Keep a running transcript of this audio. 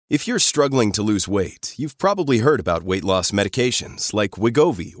If you're struggling to lose weight, you've probably heard about weight loss medications like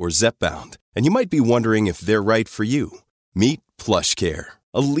Wegovy or Zepbound, and you might be wondering if they're right for you. Meet PlushCare,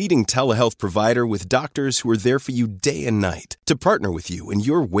 a leading telehealth provider with doctors who are there for you day and night to partner with you in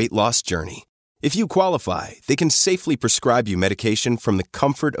your weight loss journey. If you qualify, they can safely prescribe you medication from the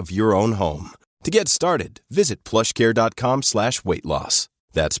comfort of your own home. To get started, visit plushcare.com/weightloss.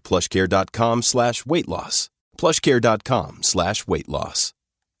 That's plushcare.com/weightloss. plushcare.com/weightloss.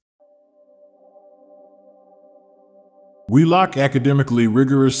 We lock academically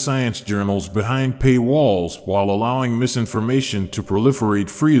rigorous science journals behind paywalls while allowing misinformation to proliferate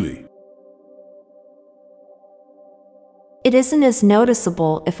freely. It isn't as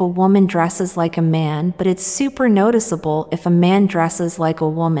noticeable if a woman dresses like a man, but it's super noticeable if a man dresses like a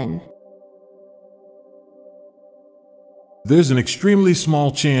woman. There's an extremely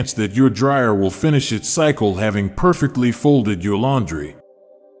small chance that your dryer will finish its cycle having perfectly folded your laundry.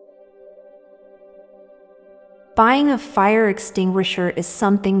 Buying a fire extinguisher is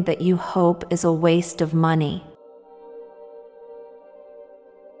something that you hope is a waste of money.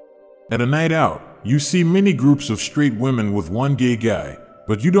 At a night out, you see many groups of straight women with one gay guy,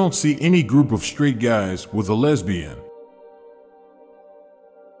 but you don't see any group of straight guys with a lesbian.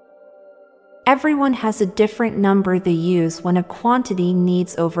 Everyone has a different number they use when a quantity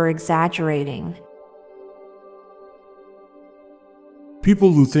needs over-exaggerating.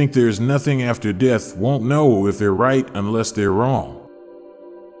 People who think there's nothing after death won't know if they're right unless they're wrong.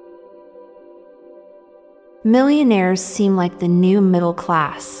 Millionaires seem like the new middle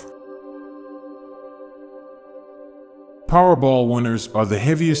class. Powerball winners are the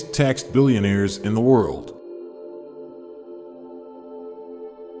heaviest taxed billionaires in the world.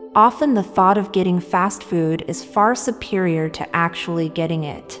 Often the thought of getting fast food is far superior to actually getting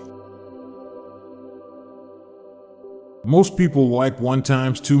it. Most people wipe one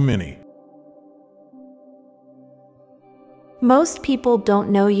times too many. Most people don't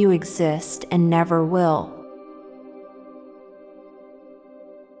know you exist and never will.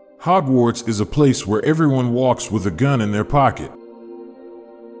 Hogwarts is a place where everyone walks with a gun in their pocket.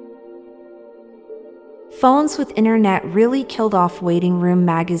 Phones with internet really killed off waiting room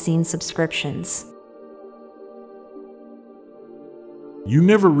magazine subscriptions. You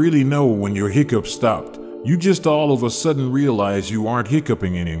never really know when your hiccup stopped. You just all of a sudden realize you aren't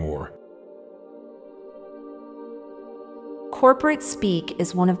hiccuping anymore. Corporate speak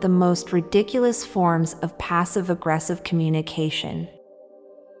is one of the most ridiculous forms of passive-aggressive communication.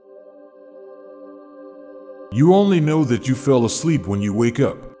 You only know that you fell asleep when you wake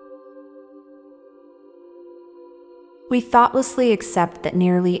up. We thoughtlessly accept that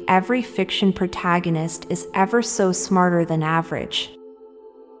nearly every fiction protagonist is ever so smarter than average.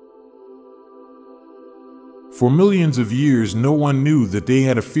 For millions of years, no one knew that they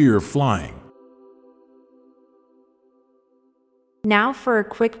had a fear of flying. Now for a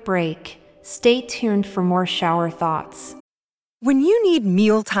quick break. Stay tuned for more shower thoughts. When you need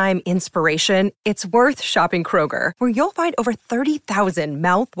mealtime inspiration, it's worth shopping Kroger, where you'll find over 30,000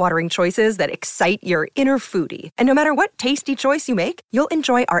 mouth-watering choices that excite your inner foodie. And no matter what tasty choice you make, you'll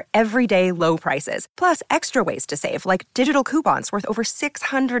enjoy our everyday low prices, plus extra ways to save, like digital coupons worth over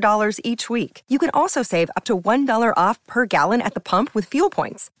 $600 each week. You can also save up to $1 off per gallon at the pump with fuel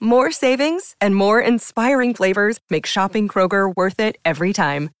points. More savings and more inspiring flavors make shopping Kroger worth it every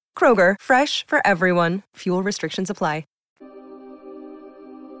time. Kroger, fresh for everyone. Fuel restrictions apply.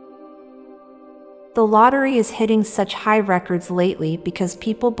 The lottery is hitting such high records lately because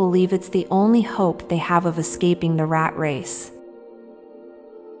people believe it's the only hope they have of escaping the rat race.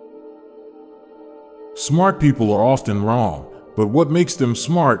 Smart people are often wrong, but what makes them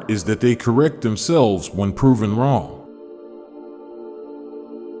smart is that they correct themselves when proven wrong.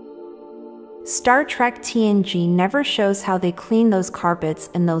 Star Trek TNG never shows how they clean those carpets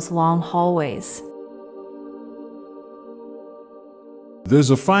in those long hallways.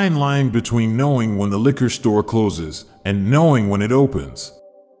 There's a fine line between knowing when the liquor store closes and knowing when it opens.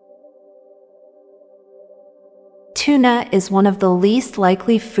 Tuna is one of the least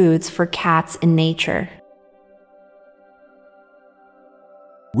likely foods for cats in nature.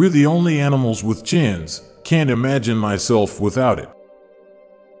 We're the only animals with chins. Can't imagine myself without it.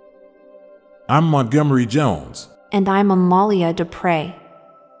 I'm Montgomery Jones. And I'm Amalia Dupre.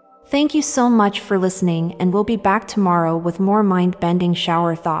 Thank you so much for listening, and we'll be back tomorrow with more mind-bending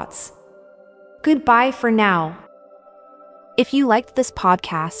shower thoughts. Goodbye for now. If you liked this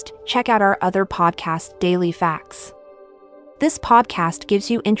podcast, check out our other podcast, Daily Facts. This podcast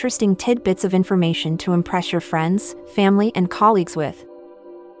gives you interesting tidbits of information to impress your friends, family, and colleagues with.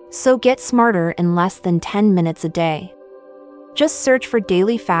 So get smarter in less than 10 minutes a day. Just search for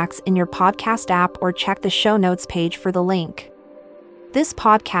Daily Facts in your podcast app or check the show notes page for the link. This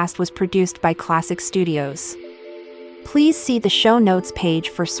podcast was produced by Klassic Studios. Please see the show notes page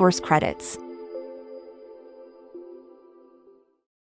for source credits.